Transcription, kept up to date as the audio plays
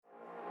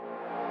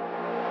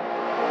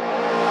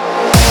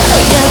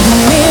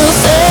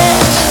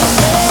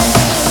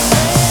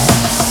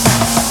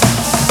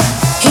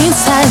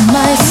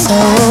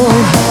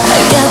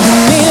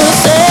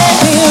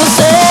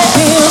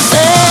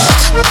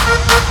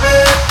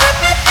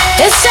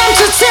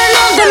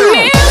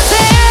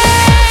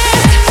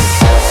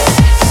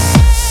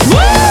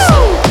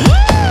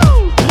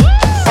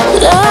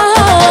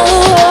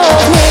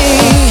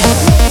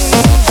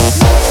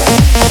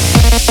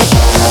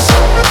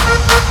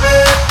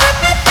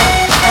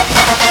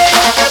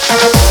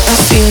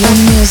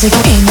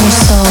music in your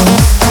soul.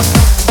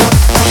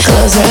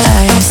 Close your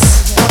eyes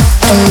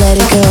and let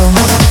it go.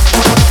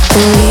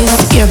 Release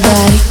your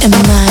body and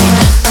mind.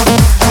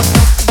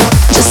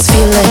 Just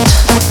feel it,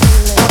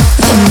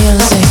 the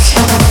music.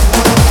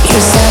 You're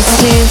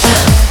sensitive,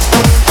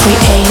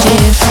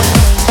 creative.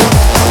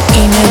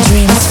 In your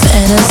dreams,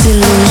 fantasy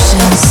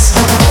illusions.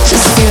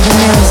 Just feel the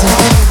music.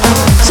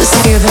 Just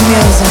feel the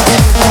music.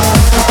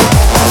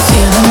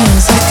 Feel the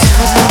music.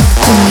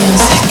 The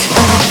music.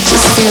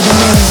 Just feel the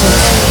music.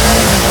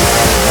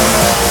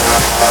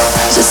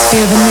 Just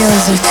feel the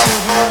music.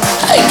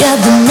 I got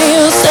the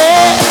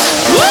music.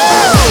 Woo!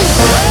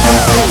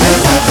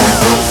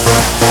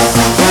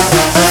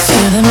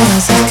 Feel the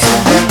music.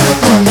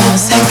 The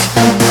music.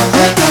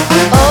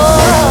 Oh.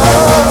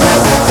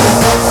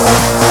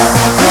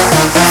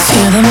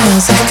 Feel the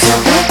music.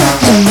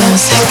 The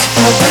music.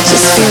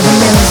 Just feel the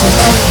music.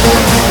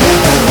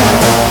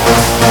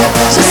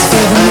 Just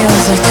feel the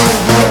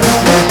music.